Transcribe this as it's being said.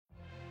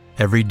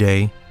Every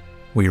day,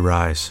 we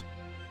rise,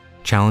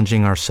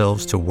 challenging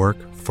ourselves to work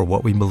for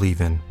what we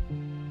believe in.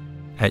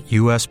 At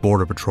U.S.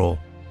 Border Patrol,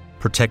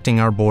 protecting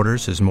our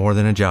borders is more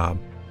than a job.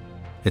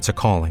 It's a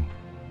calling.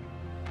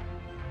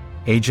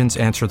 Agents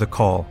answer the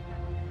call,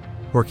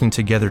 working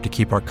together to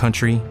keep our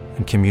country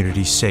and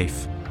communities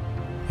safe.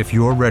 If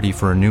you're ready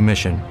for a new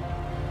mission,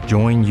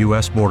 join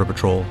U.S. Border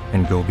Patrol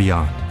and go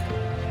beyond.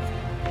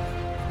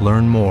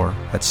 Learn more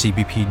at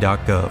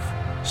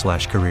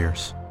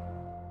cbp.gov/careers.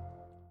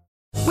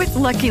 With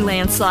Lucky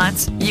Land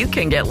Slots, you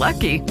can get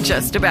lucky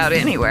just about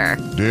anywhere.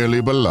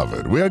 Dearly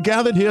beloved, we are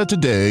gathered here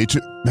today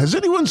to... Has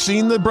anyone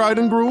seen the bride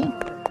and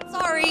groom?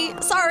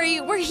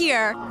 Sorry, we're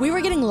here. We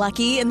were getting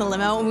lucky in the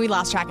limo and we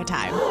lost track of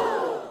time.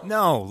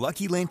 No,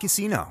 Lucky Land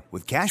Casino,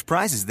 with cash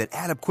prizes that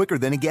add up quicker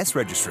than a guest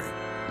registry.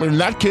 In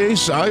that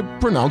case, I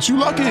pronounce you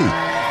lucky.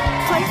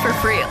 Play for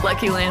free at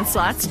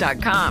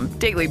LuckyLandSlots.com.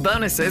 Daily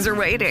bonuses are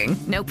waiting.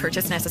 No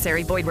purchase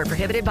necessary. Void where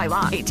prohibited by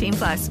law.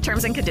 18+.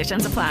 Terms and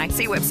conditions apply.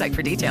 See website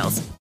for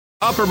details.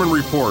 Opperman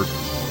Report.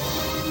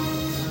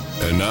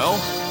 And now,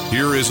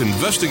 here is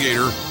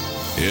investigator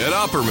Ed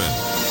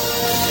Opperman.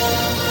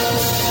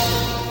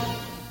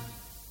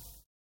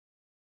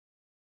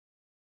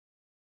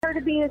 Her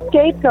to be a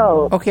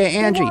scapegoat. Okay,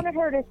 Angie. They wanted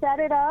her to set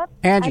it up,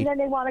 Angie. and then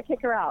they want to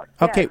kick her out.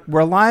 Okay, Yes.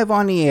 we're live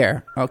on the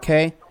air,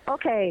 okay?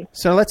 Okay.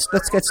 So let's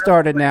get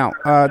started now.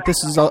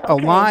 This is a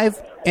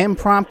live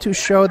impromptu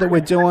show that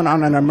we're doing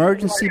on an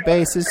emergency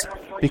basis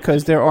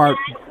because there are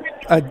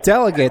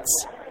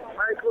delegates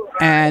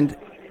and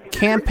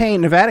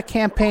Nevada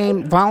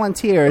campaign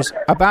volunteers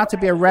about to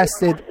be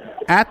arrested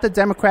at the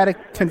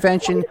Democratic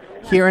Convention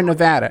here in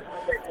Nevada.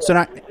 So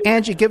now,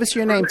 Angie, give us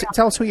your name.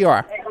 Tell us who you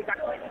are.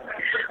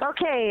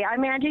 Okay,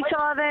 I'm Angie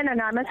Sullivan,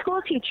 and I'm a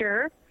school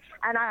teacher,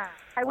 and I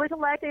was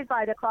elected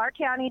by the Clark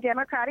County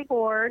Democratic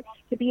Board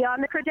to be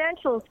on the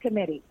Credentials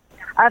Committee,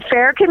 a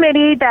fair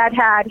committee that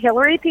had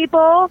Hillary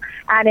people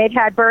and it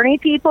had Bernie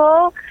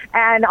people,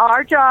 and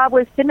our job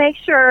was to make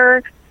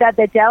sure that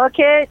the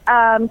delegate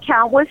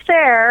count was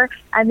fair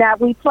and that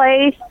we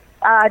place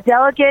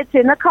delegates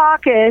in the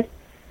caucus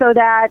so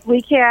that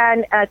we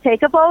can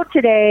take a vote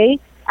today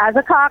as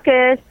a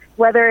caucus,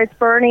 whether it's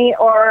Bernie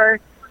or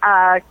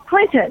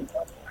Clinton.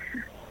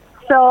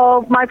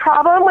 So my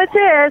problem with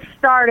this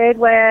started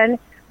when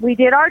we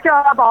did our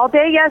job all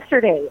day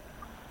yesterday.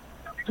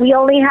 We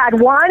only had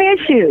one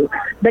issue.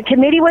 The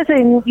committee was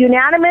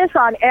unanimous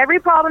on every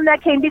problem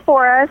that came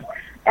before us,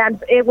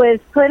 and it was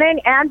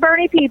Clinton and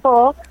Bernie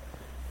people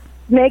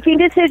making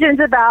decisions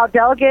about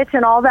delegates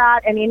and all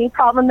that and any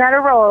problem that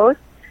arose.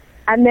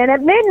 And then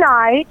at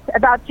midnight,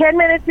 about 10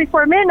 minutes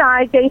before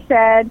midnight, they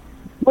said,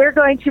 we're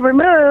going to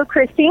remove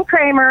Christine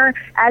Kramer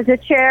as the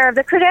chair of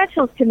the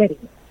Credentials Committee.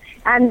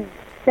 And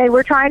they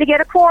were trying to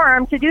get a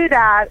quorum to do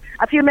that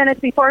a few minutes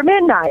before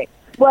midnight.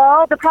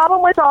 Well, the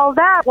problem with all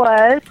that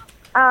was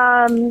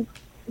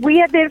we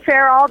had been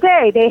fair all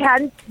day. They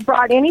hadn't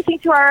brought anything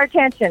to our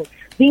attention.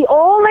 The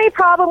only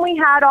problem we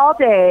had all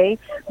day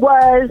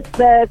was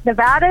the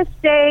Nevada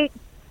State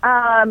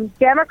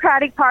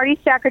Democratic Party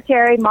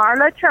Secretary,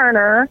 Marla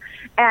Turner,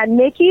 and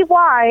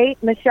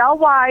Michelle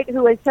White,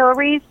 who is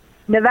Hillary's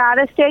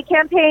Nevada State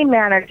campaign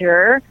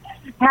manager,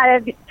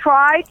 had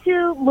tried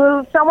to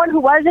move someone who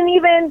wasn't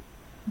even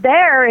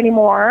there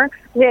anymore.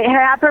 It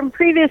happened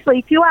previously,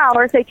 a few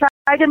hours. They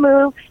tried to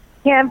move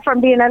him from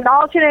being an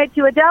alternate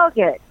to a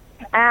delegate.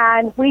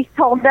 And we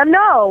told them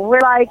no. We're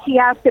like, he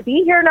has to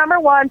be here, number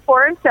one,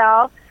 for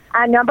himself.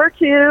 And number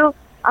two,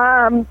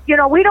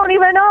 we don't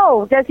even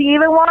know. Does he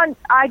even want?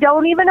 I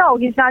don't even know.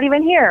 He's not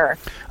even here.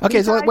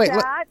 Okay, so wait.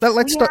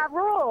 Let's start. We have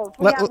rules.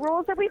 We have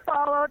rules that we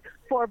followed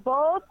for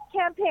both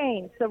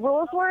campaigns. The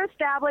rules were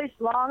established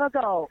long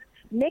ago.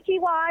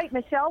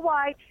 Michelle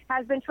White,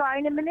 has been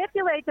trying to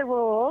manipulate the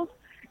rules.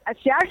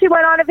 She actually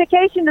went on a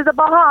vacation to the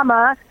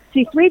Bahamas.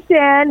 She sleeps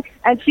in,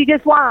 and she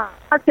just wants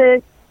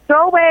to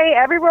throw away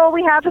every rule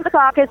we have for the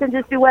caucus and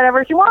just do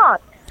whatever she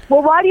wants.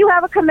 Well, why do you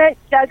have a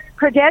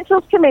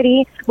credentials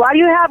committee? Why do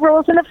you have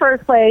rules in the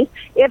first place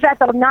if at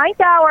the ninth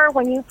hour,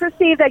 when you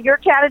perceive that your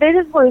candidate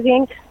is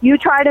losing, you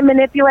try to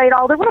manipulate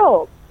all the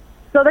rules?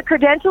 So the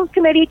credentials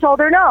committee told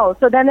her no.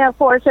 So then, of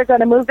course, they're going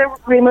to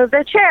remove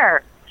the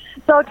chair.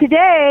 So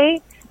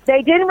today,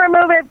 they didn't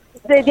remove it.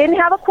 They didn't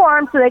have a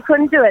quorum, so they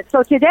couldn't do it.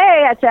 So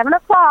today at 7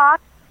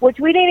 o'clock, which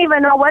we didn't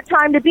even know what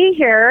time to be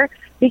here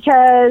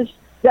because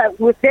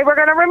they were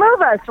going to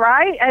remove us,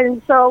 right?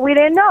 And so we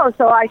didn't know.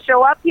 So I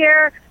show up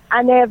here,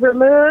 and they have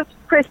removed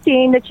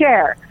Christine, the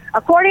chair.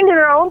 According to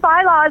their own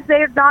bylaws,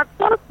 they're not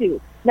supposed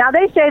to. Now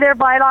they say their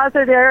bylaws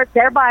are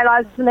their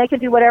bylaws, and they can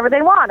do whatever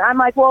they want. I'm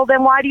like, well,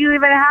 then why do you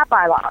even have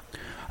bylaws?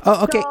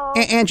 Oh, okay, so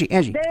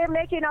Angie. They're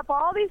making up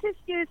all these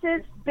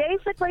excuses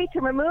basically to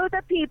remove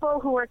the people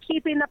who are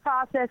keeping the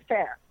process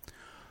fair.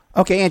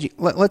 Okay, Angie,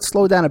 let's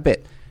slow down a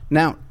bit.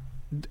 Now,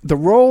 the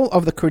role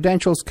of the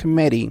Credentials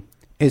Committee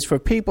is for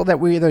people that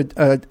were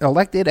either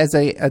elected as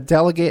a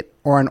delegate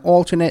or an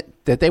alternate,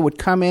 that they would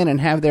come in and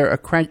have their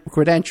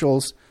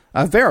credentials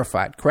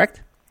verified,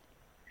 correct?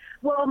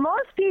 Well,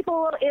 most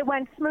people, it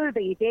went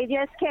smoothly. They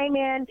just came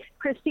in,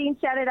 Christine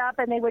set it up,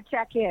 and they would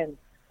check in.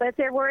 But if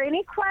there were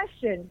any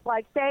questions,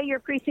 like say your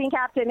precinct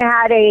captain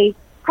had a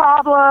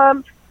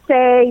problem,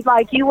 say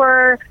like you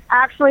were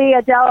actually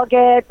a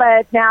delegate,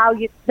 but now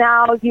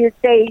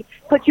they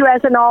put you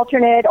as an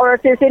alternate, or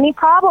if there's any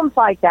problems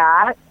like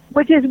that,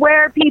 which is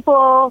where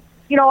people,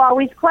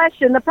 always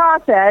question the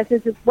process,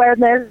 is where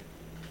there's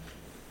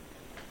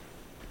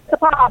the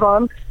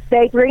problem.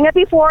 They bring it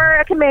before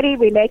a committee,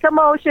 we make a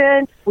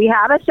motion, we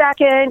have a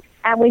second,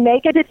 and we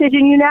make a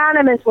decision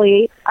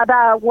unanimously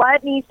about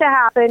what needs to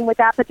happen with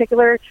that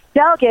particular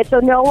delegate so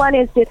no one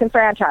is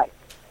disenfranchised.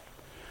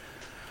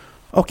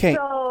 Okay.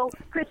 So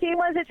Christine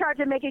was in charge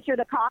of making sure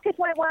the caucus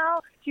went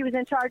well. She was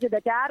in charge of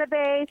the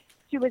database.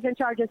 She was in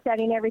charge of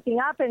setting everything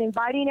up and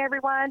inviting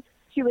everyone.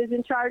 She was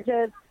in charge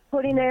of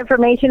putting the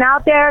information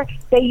out there.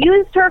 They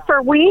used her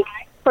for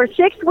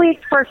 6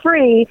 weeks for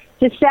free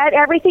to set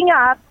everything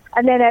up.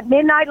 And then at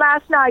midnight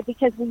last night,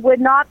 because we would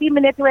not be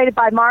manipulated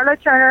by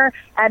Marla Turner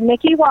and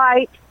Mickey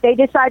White, they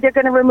decide they're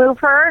going to remove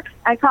her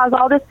and cause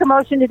all this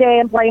commotion today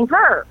and blame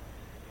her.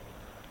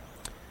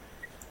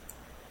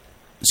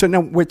 So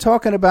now we're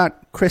talking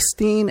about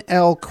Christine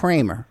L.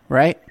 Kramer,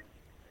 right?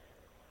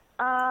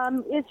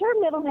 Is her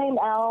middle name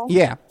L?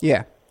 Yeah.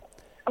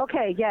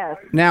 Okay, yes.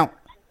 Now,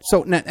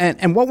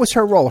 and what was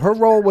her role? Her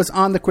role was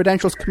on the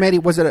Credentials Committee.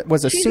 Was a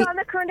She's seat? on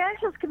the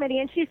Credentials Committee,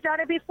 and she's done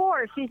it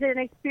before. She's an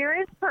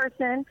experienced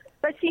person,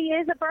 but she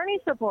is a Bernie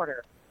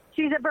supporter.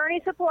 She's a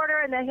Bernie supporter,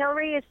 and the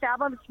Hillary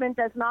establishment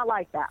does not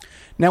like that.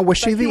 Now, was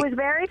she She was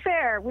very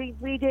fair. We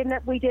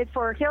did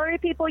for Hillary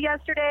people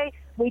yesterday.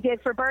 We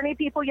did for Bernie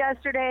people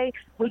yesterday.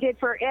 We did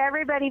for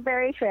everybody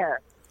very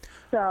fair.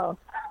 So.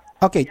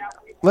 Okay,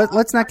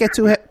 let's not get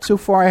too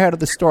far ahead of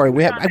the story.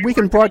 We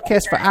can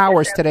broadcast for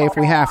hours today if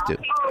we have to.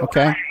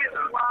 Okay.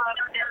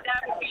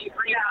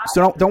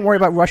 So don't worry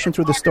about rushing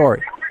through the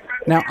story.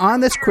 Now,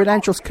 on this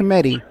Credentials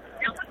Committee,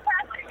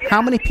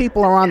 how many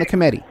people are on the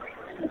committee?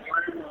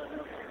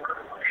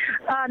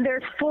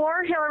 There's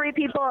 4 Hillary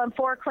people and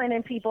 4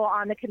 Clinton people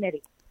on the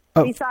committee,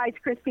 besides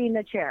Christine,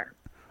 the chair.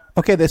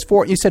 Okay, there's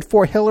 4. You said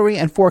 4 Hillary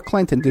and 4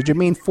 Clinton. Did you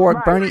mean 4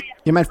 Right. Bernie?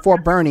 You meant 4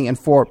 Bernie and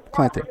 4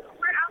 Clinton.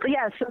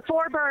 Yes,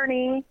 4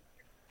 Bernie,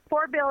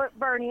 4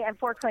 Bernie, and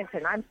 4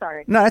 Clinton. I'm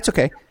sorry. No, that's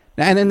okay.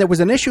 And then there was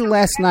an issue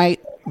last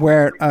night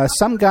where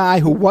some guy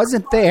who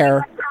wasn't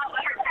there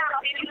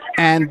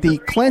and the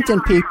Clinton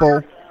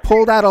people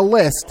pulled out a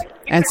list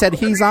and said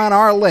he's on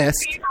our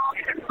list.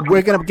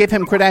 We're going to give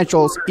him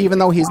credentials even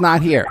though he's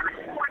not here.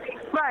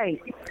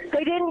 Right.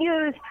 They didn't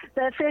use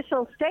the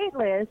official state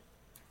list.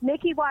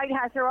 Mickey White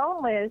has her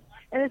own list,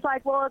 and it's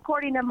like, well,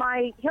 according to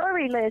my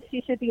Hillary list,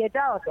 she should be a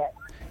delegate.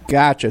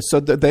 Gotcha. So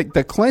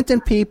the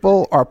Clinton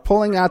people are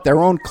pulling out their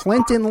own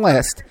Clinton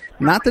list,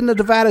 not the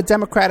Nevada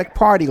Democratic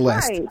Party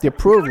list, Right. the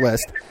approved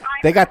list.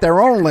 They got their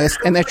own list,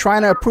 and they're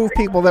trying to approve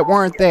people that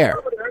weren't there.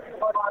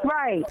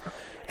 Right.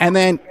 And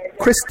then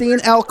Christine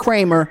L.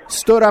 Kramer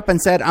stood up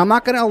and said, I'm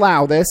not going to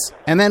allow this.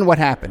 And then what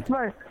happened?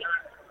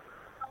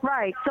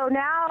 Right. So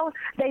now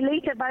they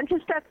leaked a bunch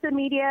of stuff to the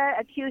media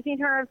accusing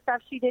her of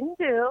stuff she didn't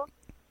do.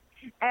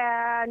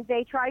 And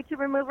they tried to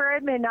remove her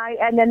at midnight.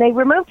 And then they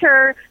removed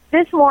her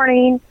this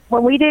morning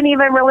when we didn't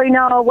even really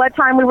know what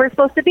time we were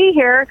supposed to be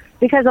here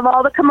because of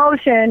all the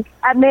commotion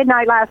at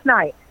midnight last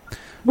night.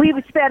 We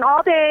spent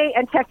all day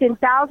and checked in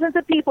thousands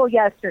of people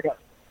yesterday.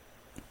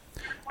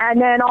 And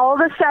then all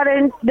of a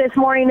sudden, this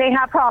morning, they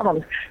have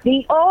problems.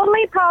 The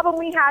only problem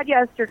we had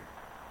yesterday,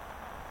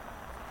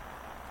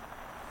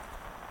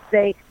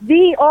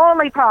 the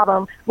only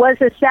problem was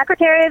the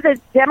Secretary of the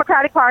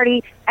Democratic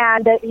Party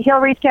and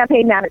Hillary's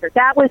campaign manager.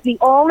 That was the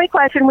only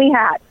question we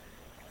had.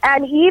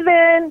 And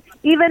even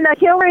the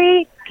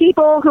Hillary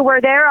people who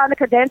were there on the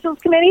Credentials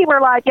Committee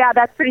were like, yeah,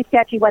 that's pretty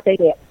sketchy what they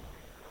did.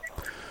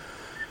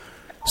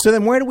 So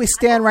then where do we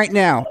stand right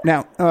now?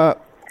 Now,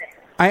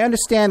 I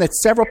understand that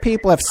several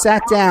people have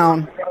sat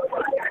down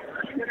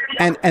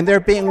and they're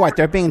being what?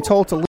 They're being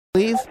told to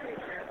leave?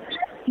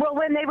 Well,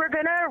 when they were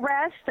going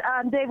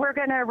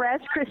to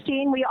arrest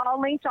Christine, we all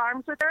linked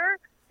arms with her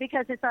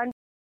because it's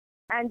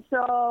and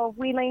so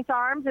we linked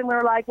arms and we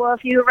were like, well,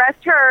 if you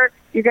arrest her,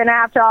 you're going to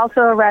have to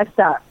also arrest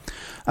us.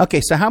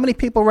 Okay, so how many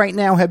people right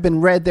now have been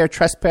read their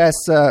trespass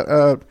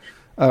order?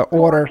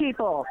 4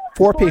 people.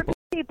 4 people. 4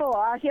 people.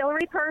 A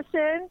Hillary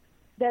person,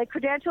 the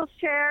Credentials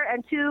chair,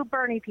 and 2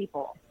 Bernie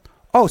people.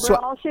 Oh, so we're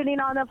all sitting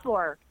on the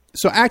floor.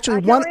 So actually,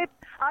 a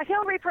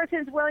Hillary person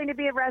is willing to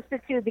be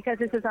arrested too because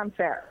this is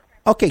unfair.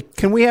 Okay,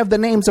 can we have the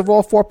names of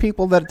all 4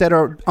 people that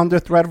are under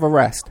threat of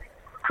arrest?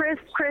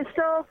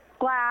 Crystal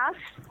Glass,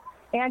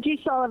 Angie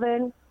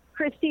Sullivan,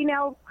 Christine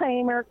L.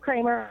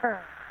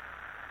 Kramer,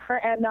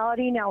 and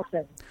Melody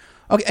Nelson.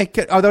 Okay,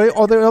 are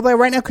they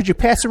right now? Could you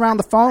pass around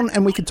the phone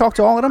and we can talk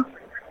to all of them?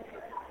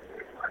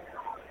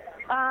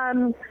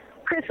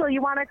 Crystal,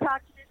 you want to talk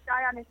to this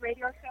guy on his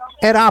radio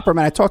show? Ed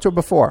Opperman, I talked to her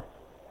before.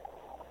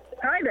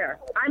 Hi there.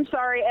 I'm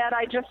sorry, Ed.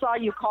 I just saw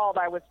you called.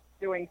 I was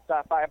doing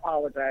stuff. I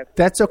apologize.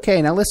 That's okay.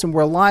 Now listen,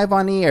 we're live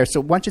on the air, so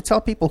why don't you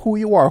tell people who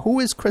you are? Who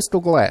is Crystal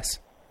Glass?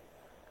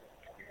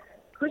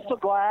 Crystal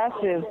Glass Glass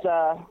is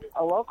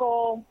a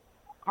local,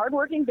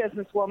 hardworking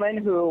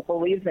businesswoman who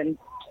believes in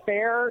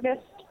fairness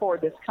for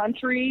this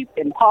country,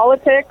 in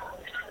politics,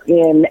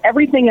 in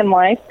everything in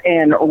life.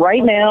 And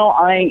right now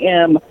I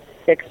am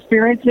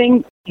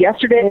experiencing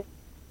yesterday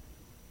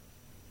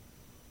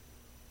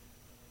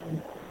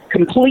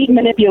complete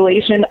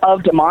manipulation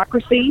of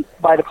democracy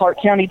by the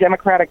Clark County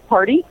Democratic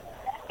Party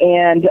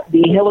and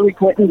the Hillary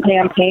Clinton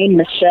campaign,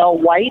 Michelle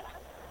White.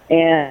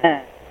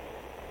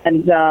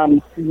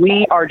 And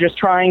we are just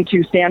trying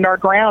to stand our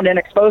ground and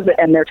expose it.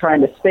 And they're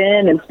trying to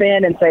spin and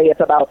say it's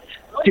about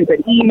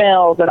stupid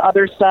emails and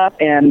other stuff.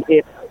 And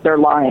they're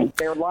lying.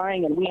 They're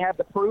lying, and we have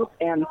the proof.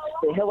 And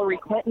the Hillary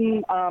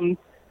Clinton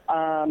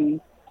other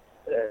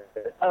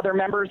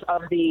members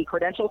of the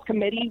Credentials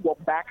Committee will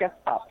back us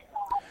up.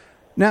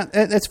 Now,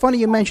 it's funny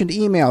you mentioned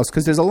emails,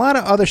 because there's a lot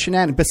of other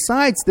shenanigans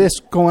besides this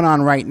going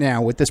on right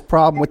now with this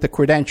problem with the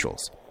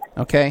credentials,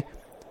 okay?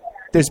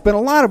 There's been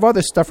a lot of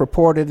other stuff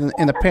reported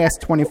in the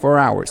past 24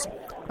 hours.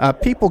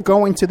 People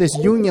going to this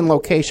union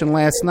location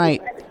last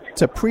night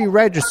to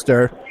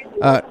pre-register,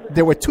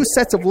 there were 2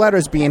 sets of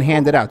letters being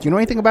handed out. Do you know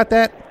anything about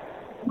that?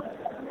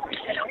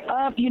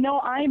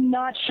 I'm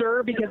not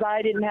sure, because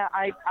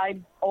I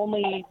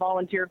only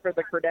volunteered for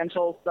the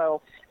credentials,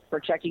 so for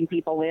checking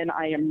people in,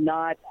 I am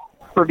not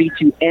privy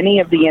to any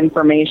of the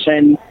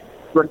information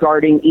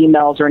regarding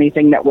emails or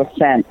anything that was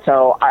sent.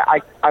 So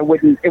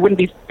it wouldn't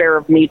be fair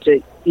of me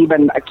to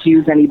even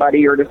accuse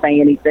anybody or to say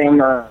anything.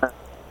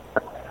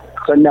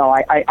 So no,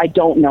 I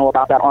don't know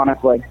about that,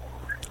 honestly.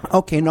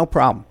 Okay, no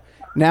problem.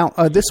 Now,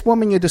 this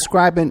woman you're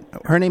describing,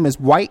 her name is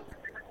White?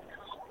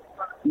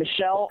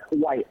 Michelle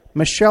White.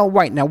 Michelle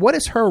White. Now, what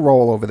is her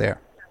role over there?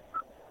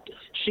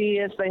 She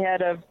is the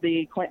head of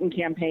the Clinton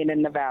campaign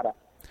in Nevada.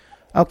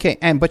 Okay,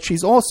 but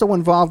she's also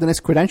involved in this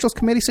Credentials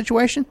Committee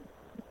situation?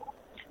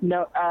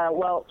 No,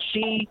 well,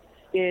 she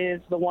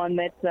is the one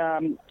that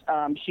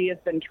she has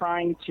been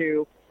trying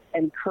to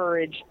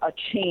encourage a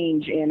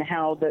change in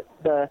how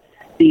the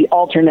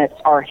alternates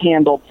are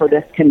handled for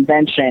this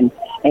convention.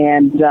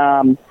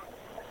 And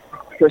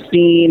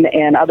Christine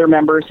and other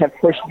members have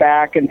pushed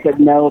back and said,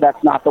 no,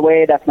 that's not the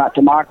way. That's not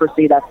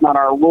democracy. That's not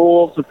our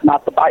rules. It's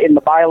not in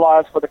the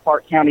bylaws for the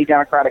Clark County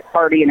Democratic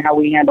Party and how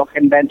we handle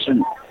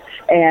conventions.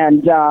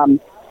 And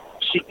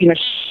she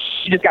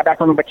just got back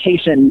from a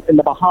vacation in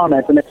the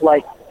Bahamas, and it's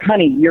like,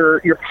 honey,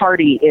 your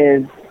party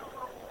is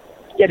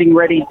getting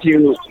ready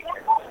to.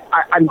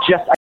 I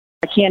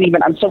can't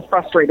even. I'm so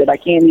frustrated. I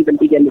can't even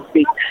begin to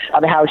speak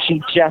of how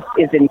she just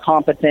is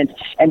incompetent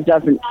and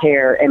doesn't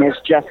care, and is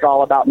just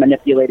all about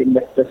manipulating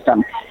the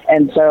system.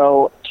 And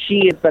so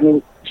she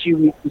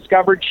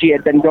discovered she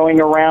had been going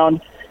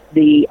around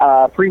the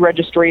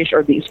pre-registration,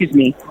 or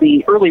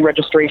the early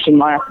registration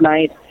last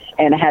night,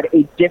 and had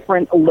a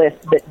different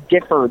list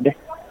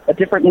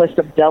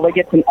of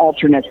delegates and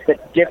alternates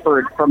that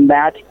differed from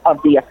that of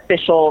the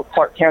official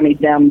Clark County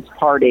Dems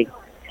party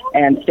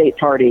and state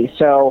party.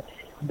 So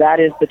that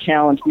is the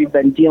challenge we've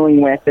been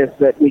dealing with, is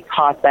that we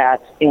caught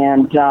that.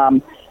 And,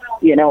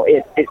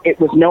 it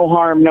was no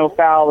harm, no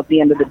foul at the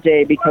end of the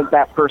day, because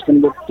that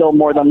person would still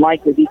more than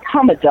likely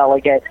become a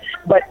delegate.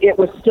 But it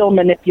was still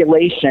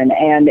manipulation.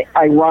 And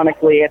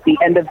ironically, at the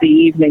end of the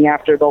evening,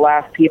 after the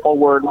last people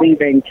were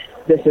leaving,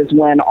 this is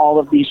when all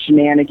of these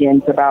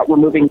shenanigans about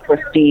removing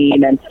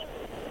Christine and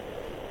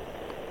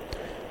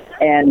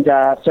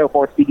so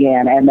forth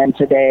began. And then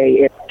today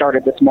it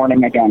started this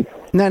morning again.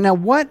 Now,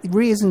 what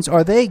reasons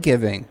are they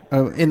giving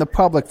in the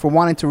public for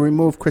wanting to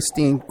remove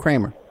Christine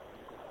Kramer?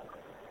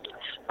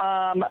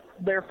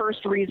 Their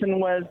first reason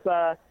was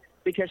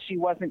because she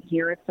wasn't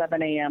here at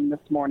 7 a.m.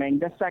 this morning.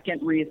 The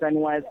second reason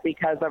was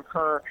because of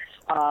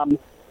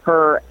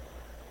her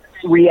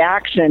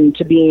reaction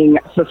to being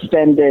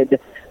suspended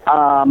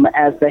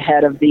as the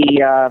head of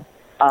the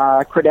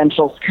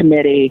Credentials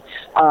Committee.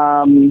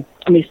 Let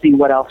me see,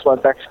 what else was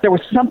there? There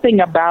was something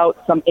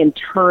about some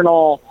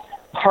internal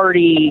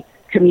party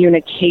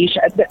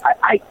communication.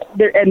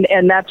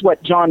 And that's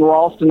what John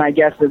Ralston, I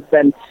guess, has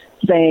been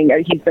saying.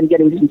 He's been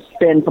getting some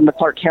spin from the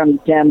Clark County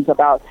Dems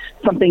about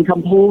something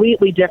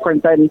completely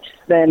different than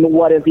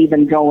what is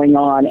even going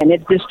on. And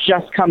this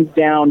just comes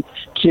down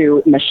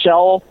to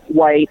Michelle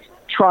White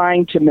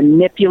trying to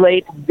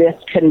manipulate this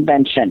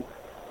convention.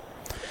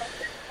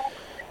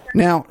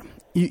 Now,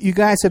 you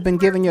guys have been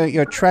given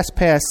your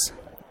trespass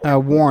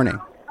warning.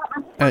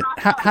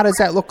 How does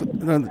that look?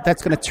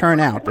 That's going to turn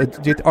out.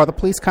 Are the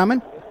police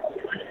coming?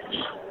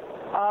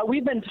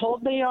 We've been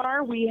told they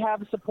are. We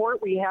have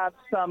support. We have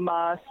some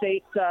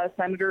state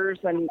senators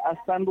and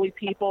assembly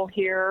people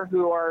here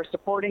who are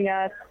supporting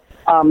us.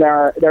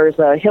 There's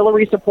a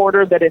Hillary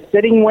supporter that is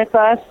sitting with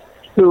us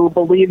who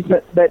believes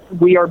that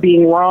we are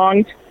being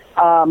wronged.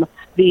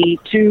 The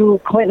 2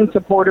 Clinton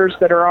supporters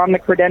that are on the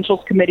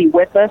Credentials Committee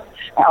with us,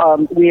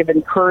 we have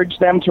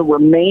encouraged them to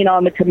remain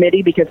on the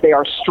committee because they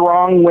are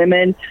strong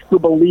women who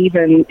believe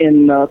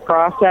in the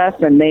process,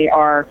 and they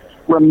are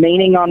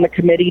remaining on the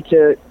committee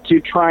to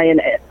try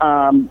and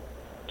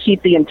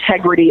keep the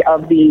integrity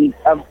of the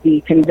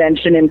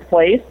convention in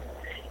place.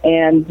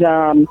 And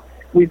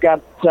we've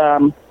got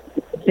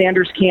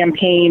Sanders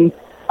campaign,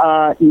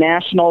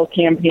 national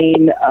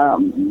campaign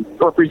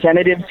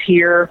representatives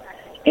here,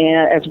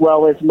 and as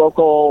well as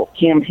local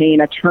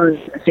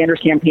Sanders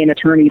campaign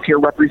attorneys here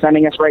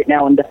representing us right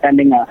now and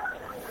defending us.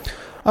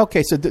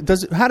 Okay, so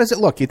how does it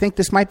look? You think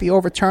this might be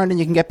overturned and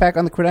you can get back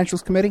on the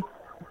Credentials Committee?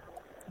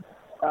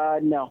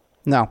 No.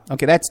 No.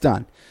 Okay, that's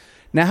done.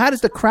 Now, how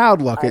does the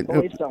crowd look? I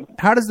believe so.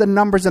 How does the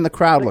numbers in the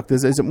crowd look?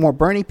 Is it more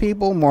Bernie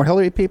people, more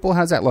Hillary people?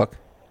 How does that look?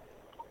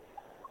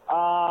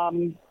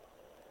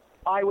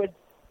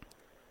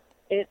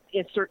 It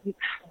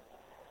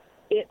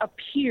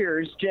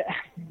appears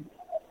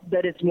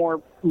that it's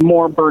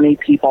more Bernie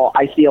people.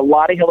 I see a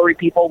lot of Hillary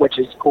people, which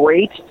is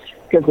great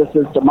because this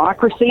is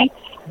democracy.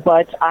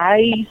 But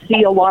I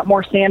see a lot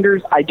more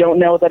Sanders. I don't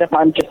know that if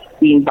I'm just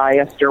being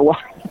biased or what.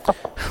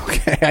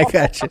 Okay, I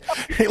got you.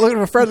 You're looking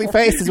for friendly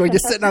faces when you're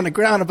sitting on the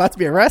ground about to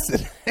be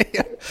arrested.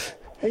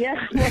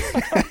 Yeah,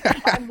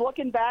 I'm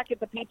looking back at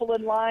the people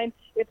in line.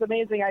 It's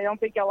amazing. I don't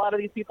think a lot of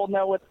these people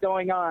know what's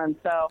going on.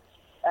 So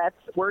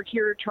we're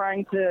here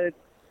trying to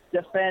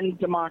defend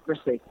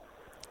democracy.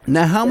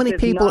 Now, how many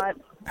people?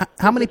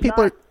 How many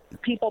people are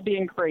people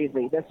being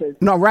crazy? This is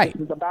right.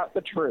 This is about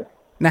the truth.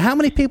 Now, how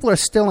many people are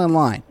still in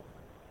line?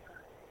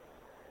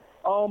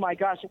 Oh my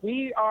gosh,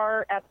 we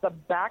are at the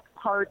back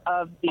part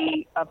of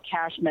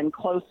Cashman,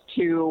 close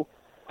to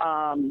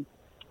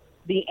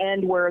the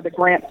end where the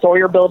Grant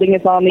Sawyer building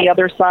is on the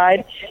other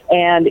side,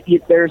 and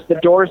there's the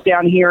doors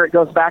down here. It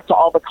goes back to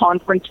all the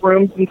conference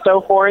rooms and so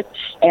forth,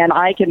 and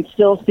I can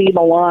still see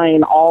the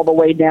line all the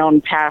way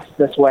down past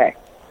this way.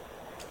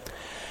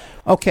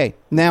 Okay,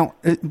 now,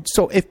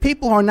 so if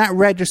people are not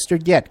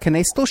registered yet, can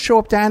they still show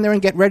up down there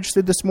and get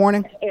registered this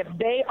morning? If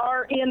they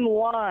are in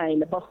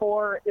line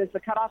is the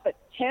cutoff at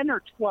 10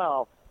 or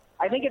 12?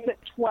 I think it's at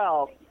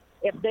 12.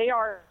 If they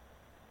are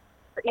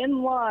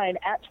in line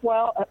at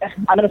 12,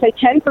 I'm going to say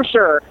 10 for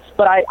sure,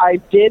 but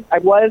I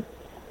was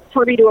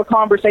privy to a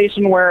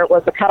conversation where it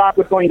was the cutoff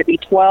was going to be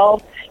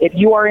 12. If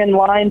you are in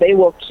line, they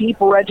will keep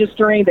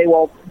registering. They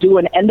will do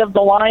an end of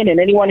the line, and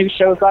anyone who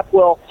shows up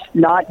will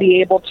not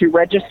be able to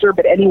register,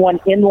 but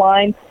anyone in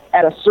line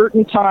at a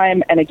certain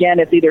time, and again,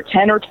 it's either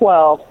 10 or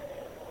 12,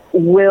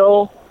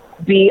 will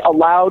be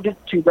allowed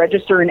to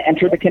register and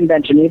enter the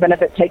convention, even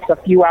if it takes a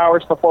few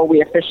hours before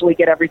we officially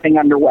get everything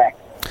underway.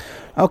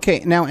 Okay,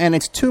 now, and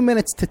it's 2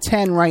 minutes to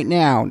 10 right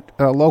now,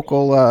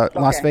 local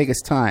Las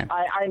Vegas time.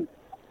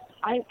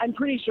 I'm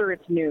pretty sure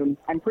it's noon.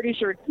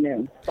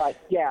 But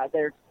yeah,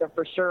 they're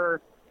for sure.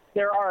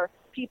 There are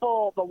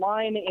people.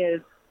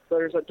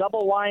 There's a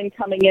double line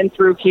coming in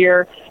through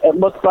here. It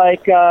looks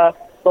like the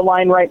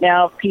line right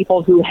now of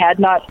people who had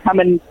not come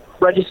and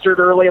registered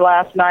early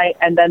last night,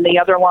 and then the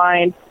other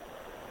line.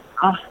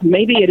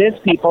 Maybe it is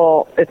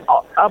people. It's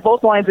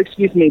both lines.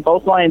 Excuse me.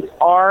 Both lines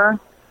are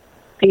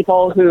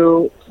people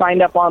who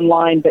signed up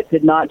online but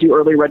did not do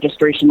early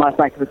registration last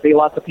night, because I see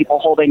lots of people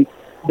holding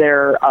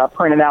their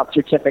printed out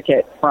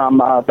certificate from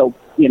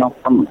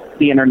from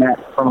the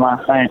internet from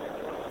last night.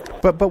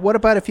 But what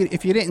about if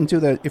you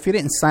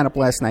didn't sign up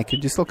last night?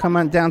 Could you still come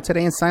on down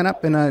today and sign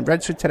up and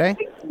register today?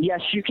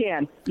 Yes, you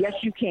can.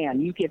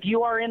 If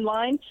you are in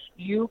line,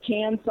 you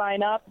can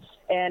sign up.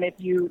 And if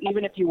you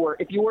were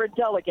a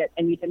delegate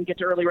and you didn't get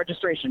to early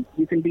registration,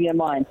 you can be in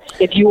line.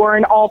 If you are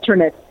an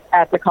alternate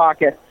at the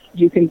caucus,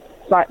 you can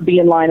be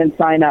in line and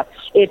sign up.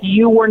 If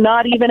you were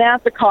not even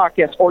at the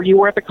caucus, or you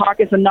were at the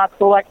caucus and not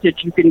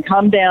selected, you can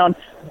come down,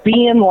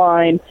 be in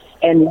line,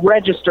 and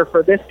register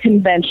for this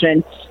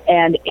convention.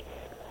 And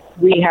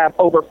we have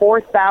over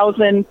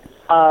 4,000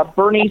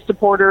 Bernie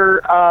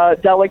supporter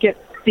delegate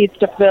seats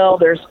to fill.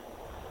 There's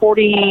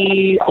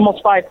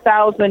almost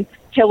 5,000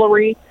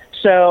 Hillary.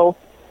 So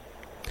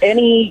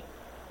any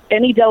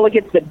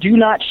delegates that do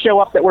not show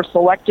up that were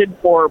selected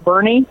for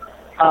Bernie,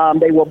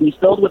 they will be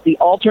filled with the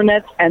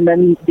alternates, and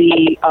then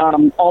the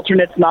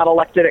alternates not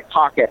elected at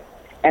caucus.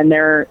 And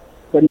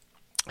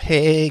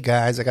Hey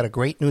guys, I got a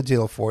great new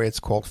deal for you. It's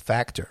called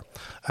Factor,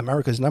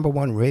 America's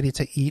 #1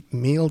 ready-to-eat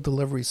meal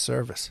delivery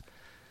service.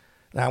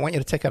 Now, I want you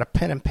to take out a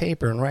pen and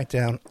paper and write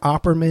down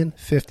Opperman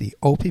 50,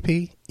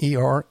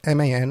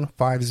 OPPERMAN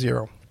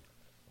 50.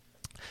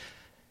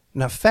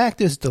 Now,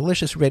 Factor's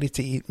delicious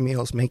ready-to-eat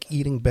meals make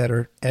eating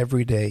better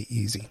every day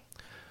easy.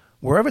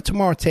 Wherever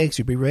tomorrow takes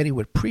you, be ready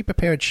with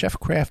pre-prepared,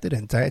 chef-crafted,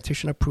 and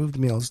dietitian-approved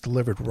meals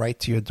delivered right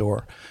to your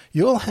door.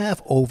 You'll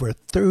have over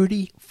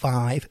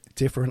 35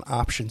 different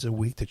options a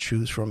week to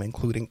choose from,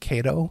 including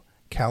keto,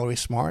 calorie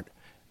smart,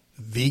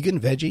 vegan,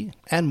 veggie,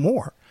 and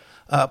more.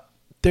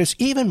 There's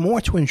even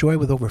more to enjoy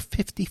with over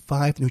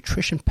 55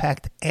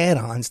 nutrition-packed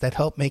add-ons that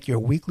help make your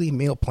weekly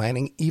meal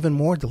planning even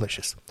more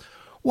delicious.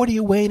 What are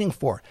you waiting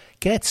for?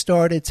 Get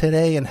started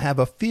today and have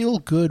a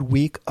feel-good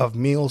week of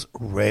meals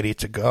ready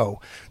to go.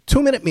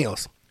 2-minute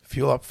meals.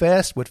 Fuel up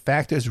fast with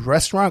Factor's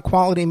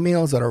restaurant-quality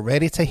meals that are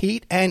ready to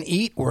heat and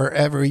eat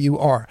wherever you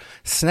are.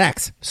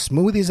 Snacks,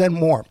 smoothies, and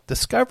more.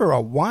 Discover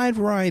a wide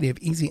variety of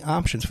easy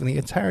options for the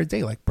entire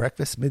day, like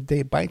breakfast,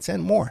 midday bites,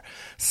 and more.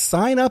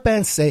 Sign up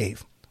and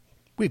save.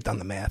 We've done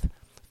the math.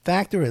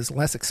 Factor is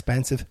less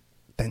expensive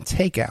than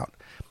takeout.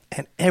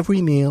 and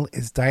every meal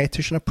is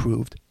dietitian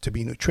approved to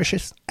be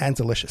nutritious and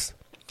delicious.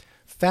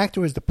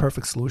 Factor is the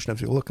perfect solution if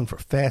you're looking for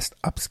fast,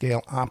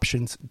 upscale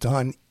options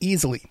done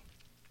easily.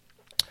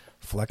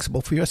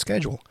 Flexible for your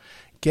schedule.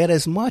 Get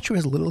as much or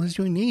as little as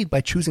you need by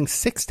choosing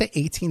 6 to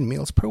 18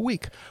 meals per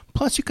week.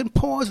 Plus, you can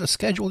pause or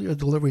schedule your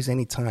deliveries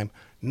anytime.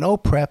 No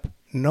prep,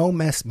 no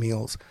mess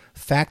meals.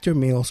 Factor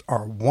meals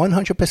are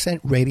 100%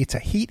 ready to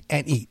heat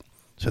and eat.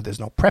 So there's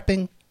no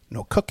prepping,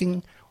 no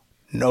cooking,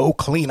 no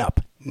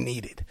cleanup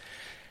needed.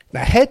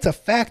 Now head to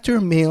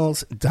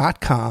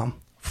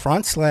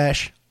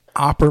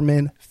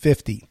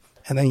factormeals.com/Opperman50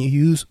 and then you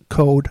use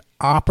code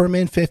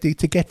Opperman50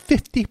 to get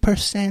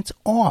 50%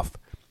 off.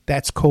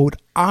 That's code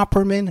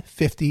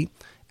Opperman50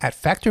 at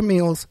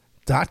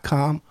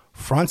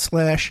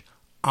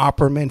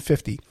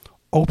factormeals.com/Opperman50.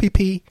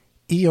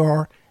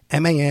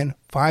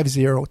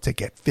 OPPERMAN50 to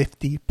get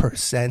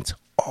 50%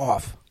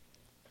 off.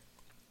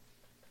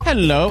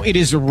 Hello, it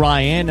is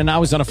Ryan, and I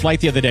was on a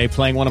flight the other day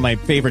playing one of my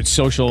favorite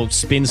social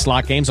spin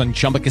slot games on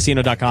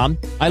ChumbaCasino.com.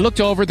 I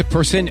looked over at the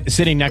person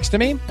sitting next to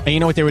me, and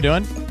you know what they were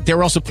doing? They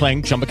were also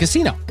playing Chumba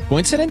Casino.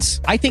 Coincidence?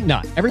 I think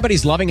not.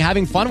 Everybody's loving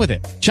having fun with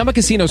it. Chumba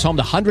Casino is home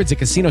to hundreds of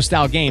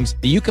casino-style games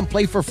that you can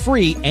play for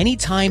free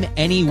anytime,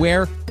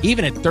 anywhere,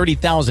 even at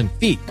 30,000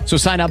 feet. So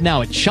sign up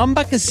now at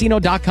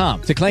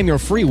ChumbaCasino.com to claim your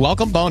free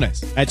welcome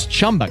bonus. That's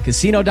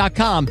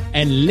ChumbaCasino.com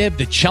and live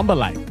the Chumba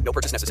life. No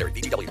purchase necessary.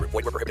 VGW. Void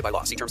where prohibited by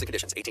law. See terms and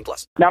conditions.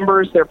 18+.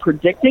 Numbers, they're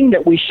predicting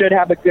that we should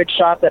have a good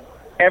shot that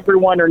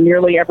everyone or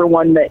nearly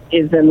everyone that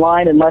is in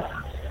line, unless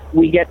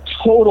we get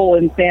total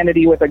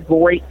insanity with a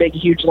great, big,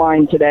 huge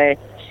line today,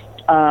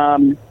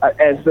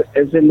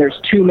 as in there's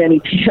too many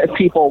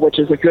people, which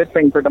is a good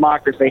thing for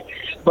democracy.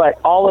 But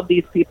all of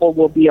these people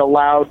will be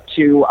allowed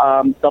to,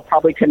 they'll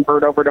probably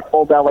convert over to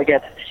full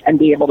delegates and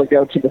be able to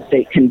go to the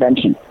state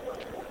convention.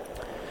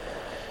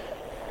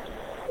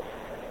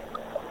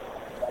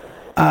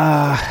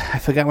 I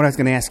forgot what I was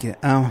going to ask you.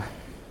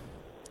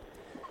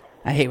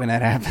 I hate when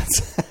that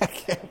happens.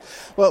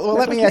 Well,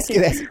 let me ask you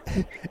this: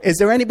 is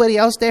there anybody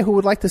else there who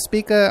would like to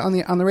speak on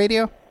the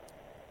radio?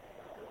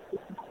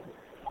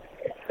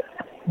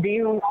 Do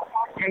you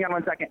hang on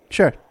one second?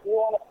 Sure. Do you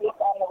want to speak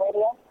on the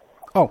radio?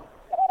 Oh.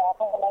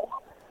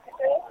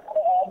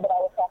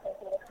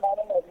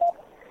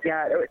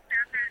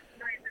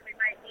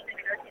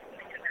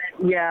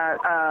 Yeah.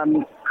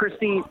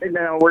 Christine,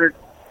 no, we're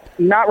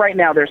not right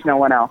now. There's no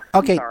one else.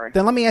 Okay,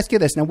 then let me ask you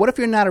this. Now, what if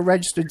you're not a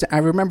registered... I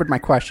remembered my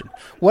question.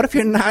 What if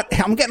you're not...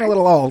 I'm getting a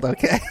little old,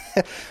 okay?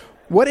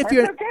 What if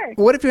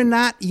you're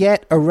not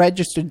yet a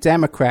registered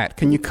Democrat?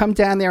 Can you come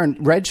down there and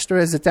register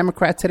as a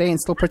Democrat today and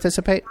still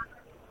participate?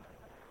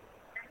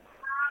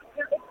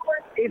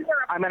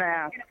 I'm going to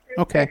ask.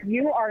 Okay. If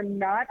you are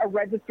not a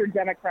registered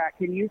Democrat,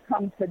 can you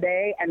come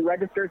today and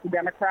register as a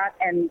Democrat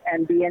and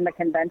be in the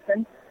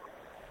convention?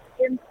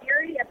 In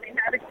theory, if they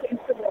haven't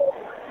changed the rules.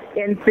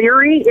 In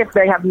theory, if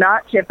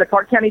the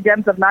Clark County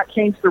Dems have not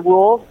changed the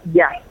rules,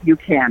 yes, you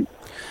can.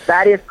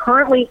 That is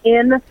currently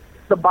in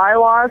the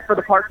bylaws for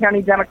the Clark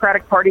County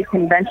Democratic Party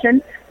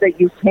convention, that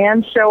you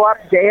can show up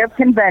day of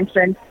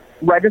convention,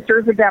 register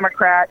as a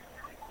Democrat,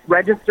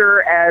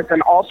 register as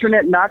an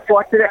alternate not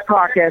selected at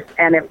caucus,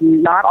 and if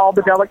not all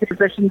the delegate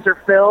positions are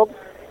filled,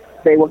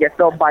 they will get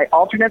filled by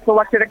alternates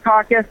elected at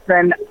caucus,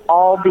 then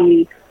all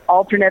the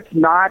alternates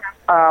not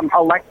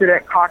elected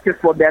at caucus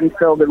will then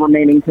fill the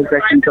remaining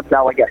positions of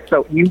delegates.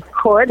 So you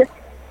could,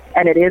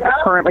 and it is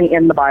currently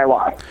in the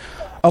bylaws.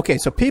 Okay,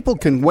 so people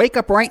can wake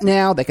up right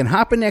now, they can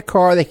hop in their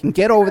car, they can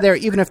get over there,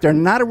 even if they're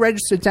not a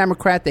registered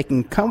Democrat, they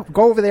can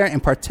go over there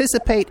and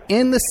participate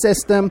in the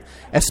system,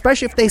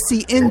 especially if they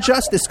see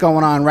injustice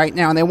going on right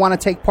now and they want to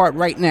take part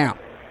right now.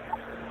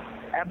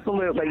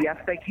 Absolutely, yes,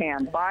 they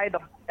can.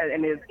 And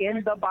it is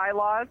in the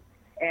bylaws,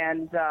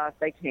 and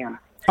they can.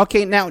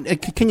 Okay, now,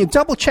 can you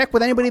double-check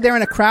with anybody there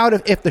in the crowd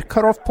if the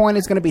cutoff point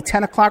is going to be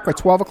 10 o'clock or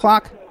 12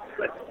 o'clock?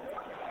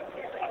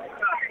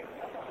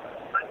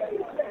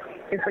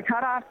 Is the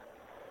cutoff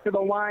to the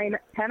line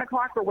 10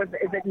 o'clock, or is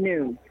it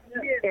noon?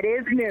 It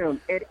is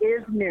noon. It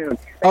is noon.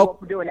 They will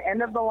do an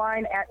end of the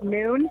line at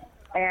noon,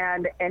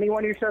 and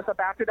anyone who shows up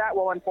after that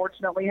will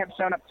unfortunately have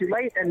shown up too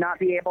late and not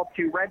be able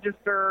to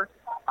register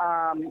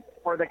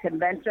for the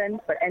convention.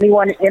 But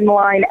anyone in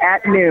line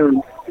at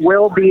noon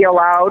will be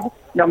allowed,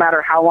 no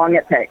matter how long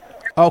it takes.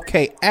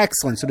 Okay,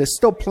 excellent. So there's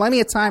still plenty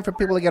of time for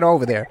people to get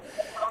over there.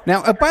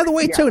 Now, by the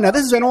way, too, now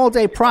this is an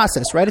all-day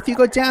process, right? If you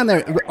go down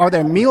there, are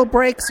there meal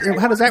breaks?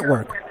 How does that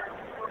work?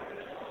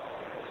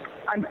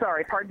 I'm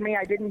sorry, pardon me,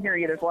 I didn't hear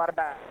you. There's a lot of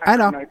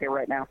background noise here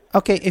right now.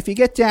 Okay, if you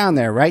get down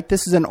there, right,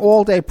 this is an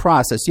all-day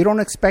process. You don't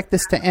expect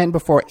this to end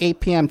before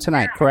 8 p.m.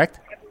 tonight, correct?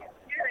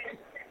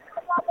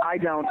 I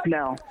don't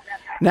know.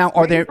 Now,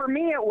 are there... For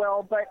me it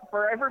will, but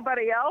for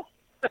everybody else,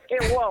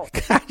 it won't.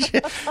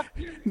 Gotcha.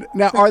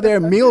 Now, are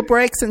there meal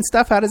breaks and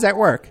stuff? How does that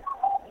work?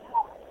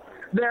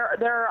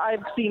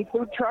 I've seen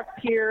food trucks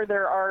here.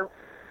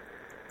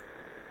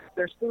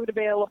 There's food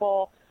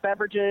available.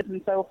 beverages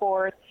and so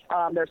forth.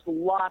 There's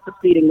lots of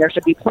seating. There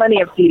should be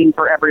plenty of seating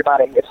for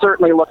everybody. It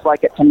certainly looks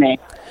like it to me.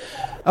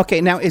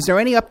 Okay, now is there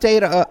any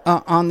update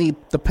on the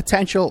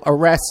potential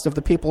arrests of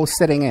the people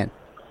sitting in?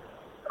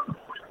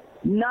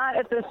 Not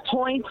at this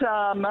point.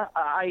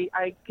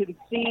 I can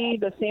see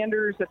the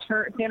Sanders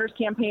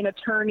campaign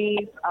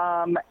attorneys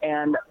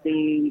and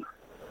the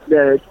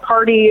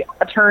party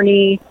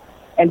attorney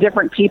and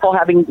different people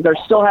they're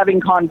still having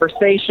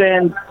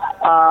conversations.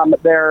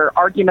 There are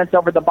arguments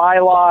over the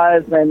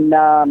bylaws, and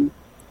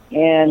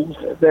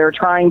they're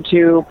trying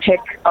to pick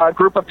a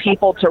group of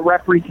people to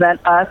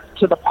represent us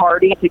to the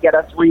party to get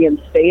us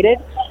reinstated.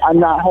 I'm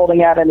not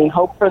holding out any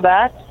hope for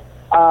that.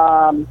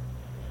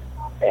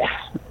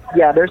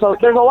 Yeah, there's a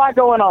lot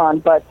going on,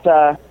 but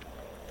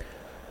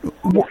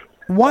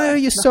why are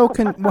you so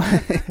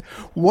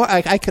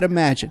I could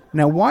imagine.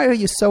 Now, why are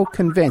you so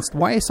convinced?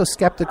 Why are you so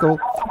skeptical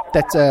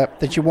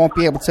that you won't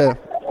be able to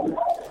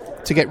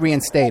get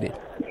reinstated?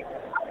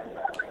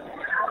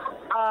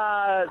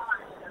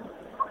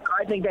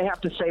 I think they have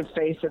to save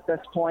face at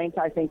this point.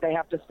 I think they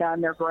have to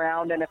stand their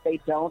ground, and if they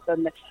don't,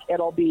 then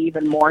it'll be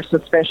even more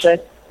suspicious.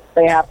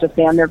 They have to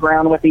stand their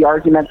ground with the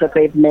argument that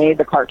they've made.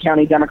 The Clark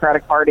County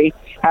Democratic Party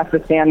has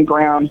to stand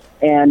ground,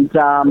 and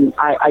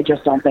I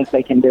just don't think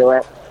they can do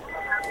it.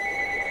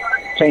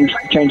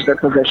 Change their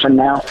position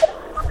now.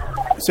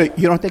 So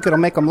you don't think it'll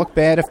make them look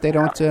bad if they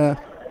don't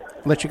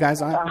let you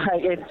guys on?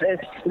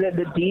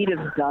 The deed is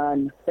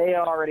done. They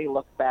already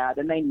look bad,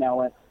 and they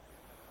know it.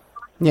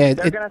 Yeah,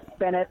 they're going to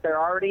spin it. They're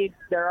already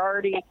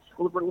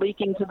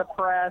leaking to the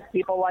press,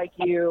 people like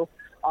you,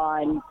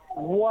 on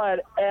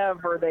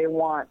whatever they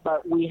want.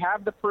 But we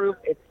have the proof.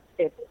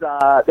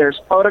 There's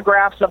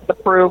photographs of the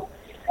proof,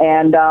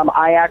 and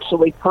I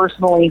actually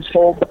personally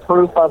hold the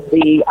proof of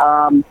the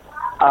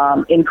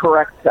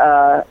incorrect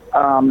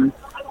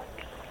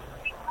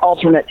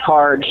alternate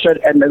card.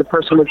 And the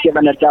person was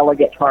given a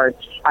delegate card.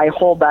 I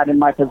hold that in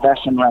my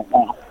possession right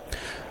now.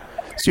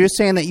 So you're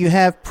saying that you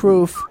have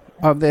proof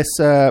of this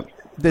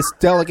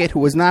delegate who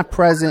was not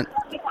present,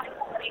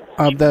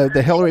 of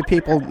the Hillary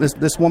people,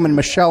 this woman,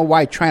 Michelle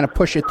White, trying to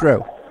push it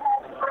through?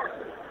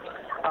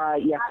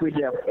 Yes, we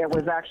do. It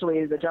was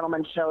actually, the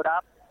gentleman showed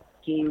up.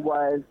 He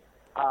was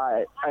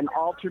an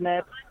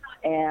alternate,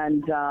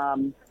 and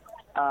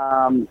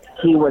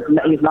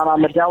he's not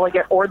on the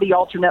delegate or the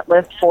alternate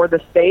list for the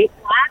state,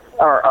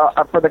 or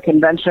for the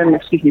convention,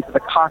 for the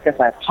caucus.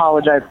 I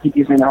apologize, I keep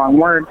using the wrong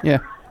word. Yeah.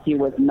 He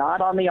was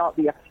not on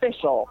the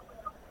official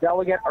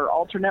delegate or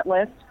alternate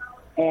list,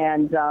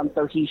 and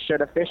so he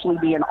should officially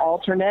be an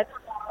alternate.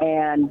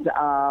 And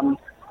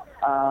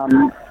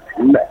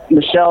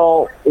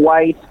Michelle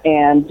White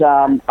and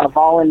a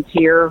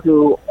volunteer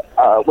who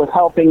was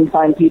helping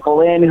sign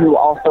people in, who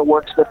also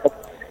works with the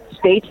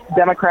state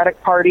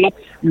Democratic Party,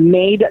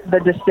 made the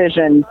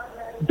decision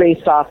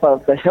based off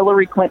of the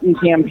Hillary Clinton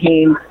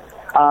campaign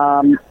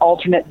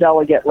alternate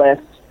delegate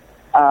list,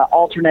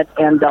 alternate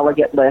and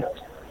delegate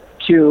list,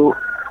 to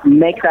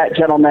make that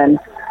gentleman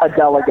a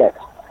delegate.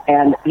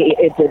 And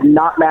it did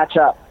not match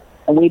up.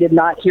 And we did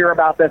not hear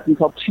about this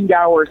until 2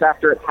 hours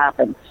after it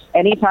happened.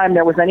 Anytime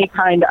there was any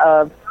kind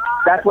of,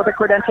 that's what the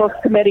Credentials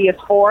Committee is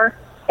for,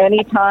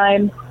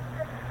 anytime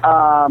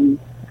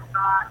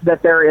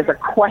that there is a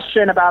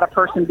question about a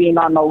person being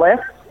on the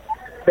list,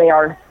 they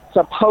are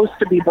supposed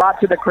to be brought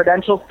to the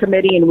Credentials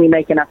Committee, and we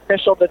make an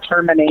official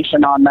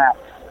determination on that.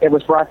 It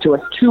was brought to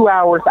us 2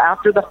 hours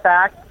after the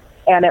fact,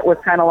 and it was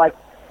kind of like,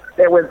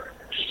 it was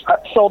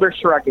shoulder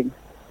shrugging.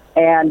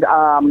 And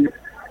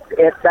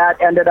that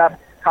ended up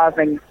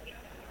causing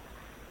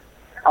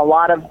a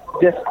lot of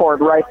discord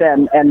right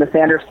then, and the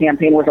Sanders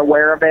campaign was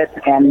aware of it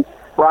and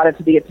brought it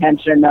to the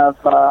attention of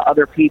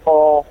other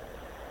people.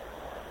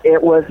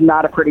 It was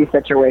not a pretty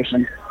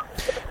situation.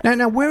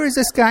 Now, where is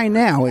this guy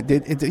now?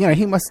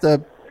 He must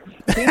have.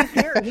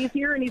 He's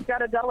here, and he's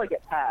got a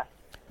delegate pass.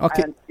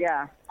 Okay. And,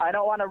 yeah, I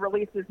don't want to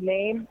release his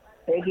name.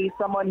 He's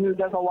someone who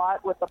does a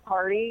lot with the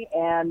party,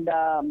 and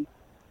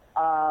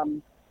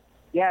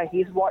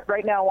he's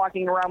right now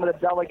walking around with a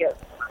delegate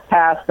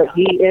pass, but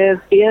he is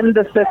in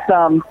the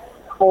system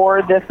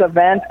for this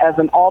event as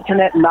an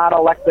alternate, not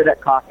elected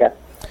at caucus.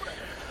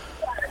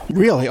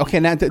 Really? Okay.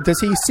 Now, does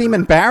he seem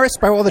embarrassed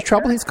by all the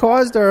trouble he's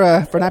caused,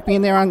 or for not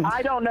being there on?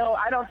 I don't know.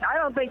 I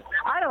don't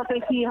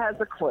think he has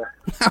a clue.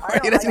 I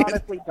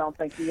honestly don't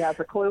think he has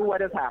a clue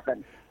what has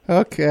happened.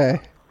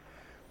 Okay.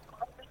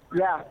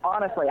 Yeah,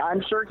 honestly,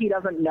 I'm sure he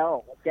doesn't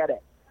know. Get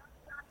it?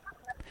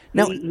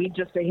 No. He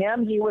just, to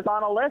him, he was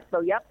on a list.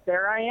 So yep,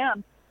 there I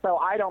am. So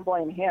I don't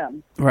blame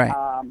him. Right.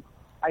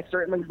 I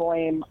certainly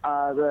blame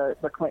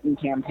the Clinton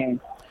campaign.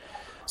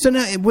 So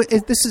now,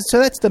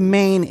 that's the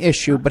main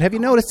issue. But have you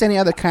noticed any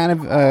other kind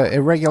of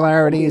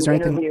irregularities or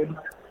anything? Interviewed.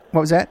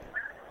 What was that?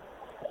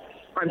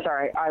 I'm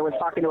sorry. I was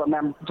talking to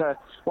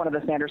one of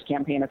the Sanders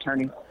campaign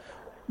attorneys.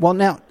 Well,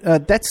 now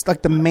that's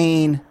like the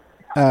main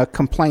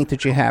complaint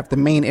that you have, the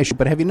main issue.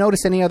 But have you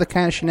noticed any other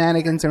kind of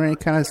shenanigans or any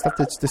kind of stuff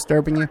that's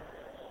disturbing you?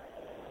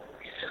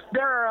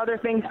 There are other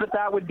things, but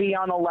that would be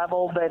on a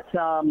level that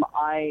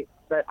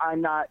that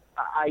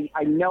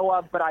I know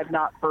of, but I've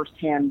not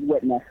firsthand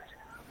witnessed.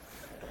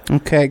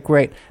 Okay,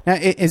 great. Now,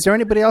 is there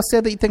anybody else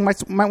there that you think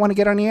might want to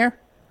get on the air?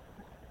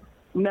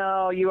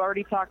 No, you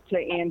already talked to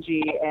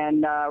Angie,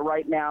 and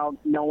right now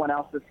no one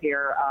else is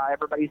here.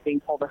 Everybody's being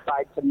pulled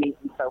aside to meet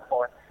and so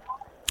forth.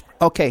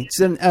 Okay,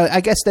 so I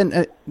guess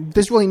then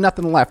there's really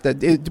nothing left. What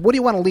do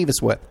you want to leave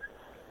us with?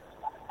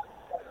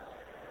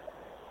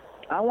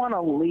 I want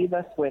to leave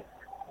us with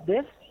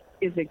this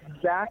is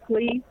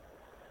exactly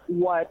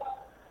what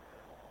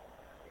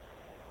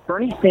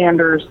Bernie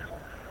Sanders,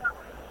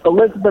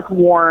 Elizabeth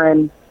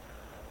Warren,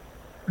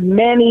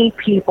 many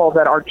people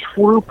that are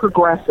true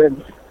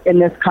progressives in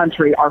this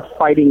country are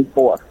fighting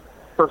for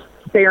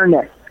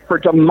fairness, for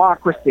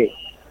democracy,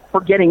 for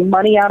getting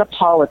money out of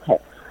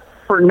politics,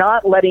 for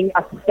not letting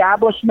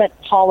establishment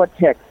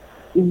politics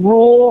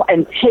rule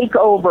and take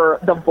over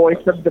the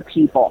voice of the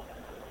people.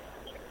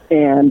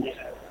 And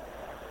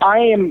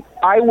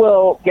I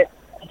will get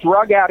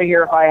drug out of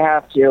here if I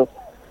have to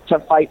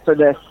fight for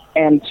this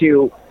and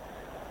to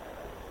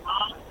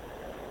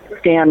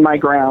stand my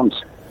ground.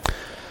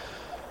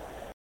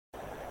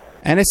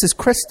 And this is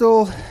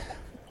Crystal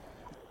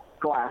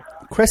Glass.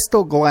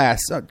 Crystal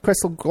Glass.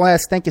 Crystal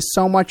Glass, thank you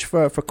so much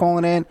for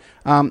calling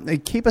in.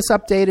 Keep us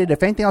updated.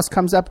 If anything else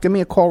comes up, give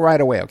me a call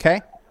right away,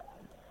 okay?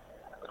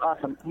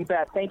 Awesome. You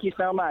bet. Thank you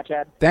so much,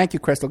 Ed. Thank you,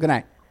 Crystal. Good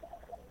night.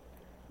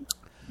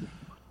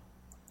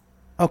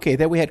 Okay,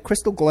 there we had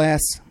Crystal Glass,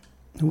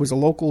 who was a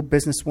local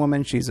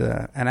businesswoman. She's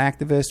an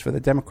activist for the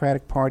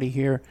Democratic Party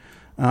here.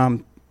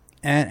 And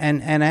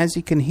as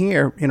you can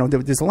hear, you know,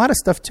 there's a lot of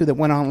stuff, too, that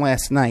went on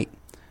last night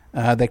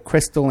that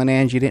Crystal and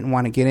Angie didn't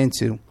want to get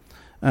into.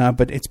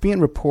 But it's being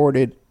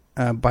reported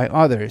by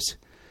others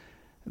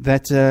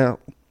that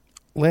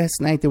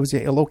last night there was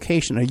a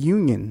location, a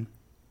union,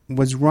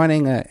 was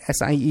running a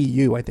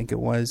SIEU, I think it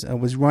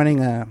was running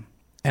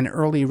an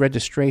early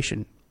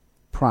registration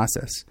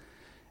process.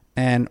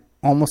 And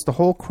almost the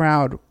whole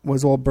crowd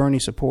was all Bernie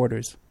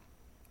supporters.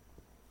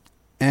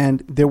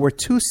 And there were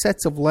 2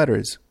 sets of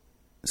letters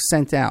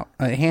sent out,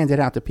 handed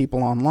out to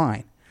people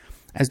online.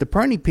 As the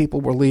Bernie people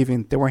were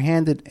leaving, they were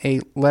handed a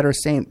letter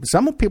saying,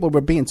 some people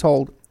were being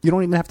told, you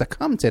don't even have to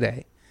come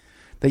today,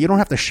 that you don't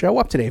have to show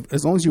up today.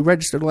 As long as you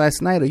registered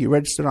last night or you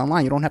registered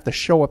online, you don't have to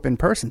show up in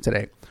person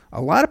today.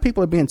 A lot of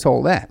people are being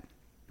told that,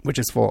 which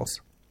is false.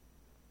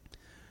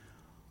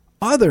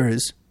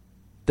 Others,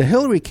 the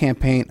Hillary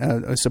campaign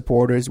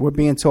supporters, were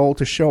being told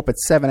to show up at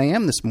 7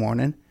 a.m. this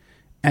morning,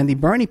 and the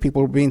Bernie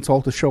people were being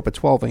told to show up at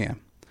 12 a.m.,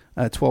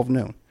 12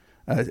 noon,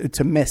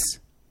 to miss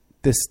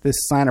this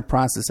sign-up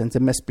process and to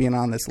miss being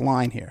on this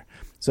line here.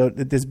 So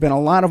there's been a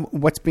lot of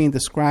what's being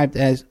described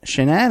as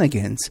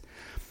shenanigans,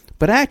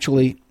 but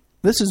actually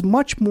this is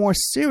much more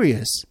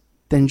serious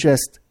than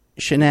just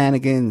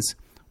shenanigans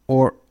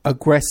or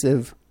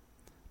aggressive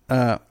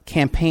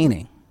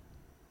campaigning.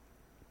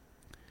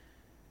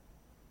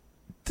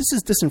 This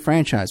is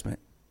disenfranchisement.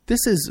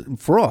 This is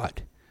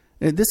fraud.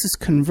 This is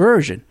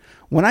conversion.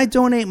 When I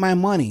donate my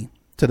money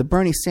to the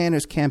Bernie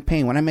Sanders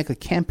campaign, when I make a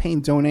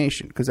campaign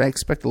donation, because I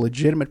expect a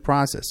legitimate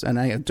process, and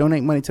I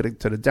donate money to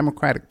the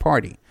Democratic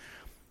Party,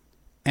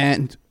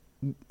 and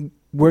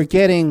we're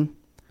getting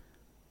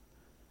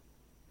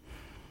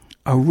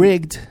a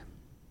rigged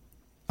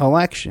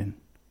election,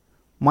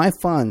 my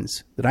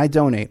funds that I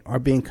donate are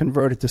being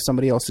converted to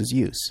somebody else's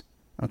use,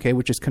 okay,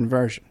 which is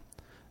conversion,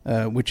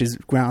 which is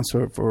grounds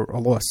for a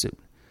lawsuit.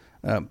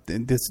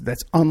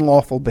 That's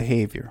unlawful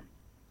behavior,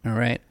 all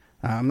right?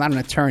 I'm not an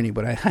attorney,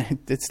 but I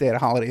did stay at a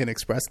Holiday Inn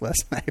Express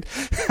last night.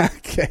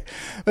 Okay.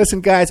 Listen,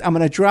 guys, I'm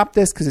going to drop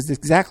this because it's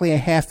exactly a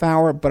half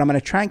hour, but I'm going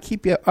to try and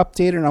keep you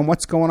updated on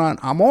what's going on.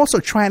 I'm also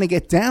trying to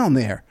get down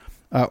there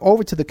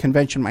over to the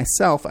convention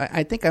myself.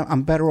 I think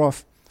I'm better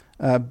off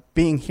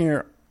being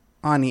here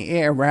on the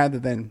air rather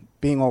than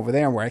being over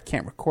there where I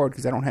can't record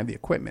because I don't have the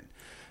equipment.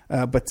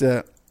 But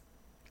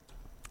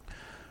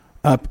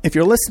if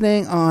you're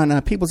listening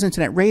on People's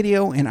Internet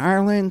Radio in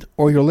Ireland,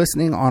 or you're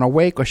listening on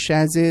Awake or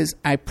Shaziz,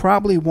 I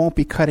probably won't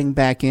be cutting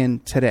back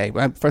in today.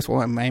 First of all,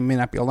 I may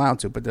not be allowed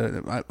to, but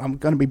I'm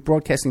going to be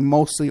broadcasting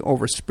mostly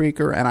over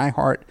Spreaker and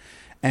iHeart,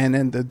 and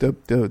then the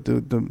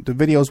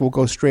videos will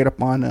go straight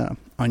up on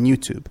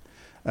YouTube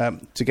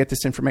to get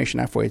this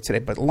information out for you today.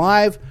 But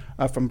live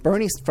from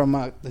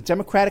the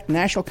Democratic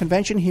National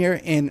Convention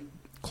here in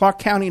Clark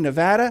County,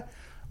 Nevada,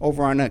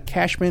 over on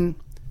Cashman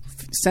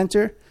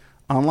Center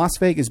on Las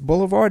Vegas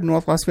Boulevard,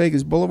 North Las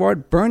Vegas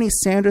Boulevard. Bernie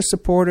Sanders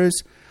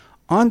supporters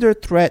under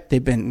threat.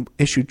 They've been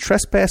issued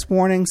trespass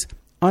warnings,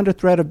 under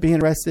threat of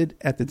being arrested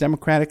at the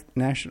Democratic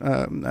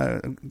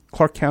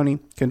Clark County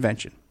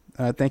Convention.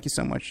 Thank you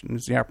so much.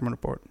 This is the Opperman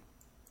Report.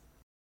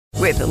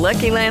 With the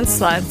Lucky Land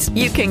Slots,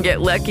 you can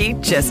get lucky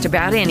just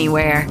about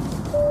anywhere.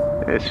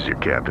 This is your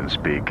captain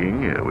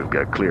speaking. We've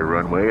got clear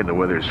runway and the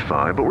weather's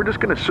fine, but we're just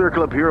going to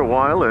circle up here a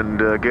while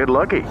and get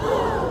lucky.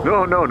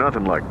 No,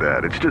 nothing like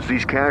that. It's just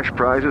these cash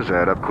prizes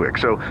add up quick.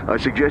 So I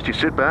suggest you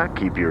sit back,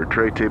 keep your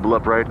tray table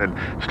upright, and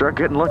start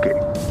getting lucky.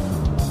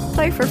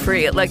 Play for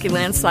free at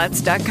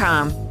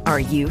LuckyLandSlots.com.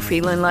 Are you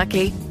feeling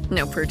lucky?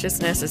 No purchase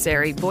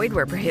necessary. Void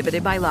where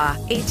prohibited by law.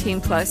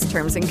 18+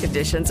 terms and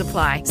conditions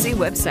apply. See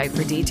website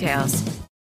for details.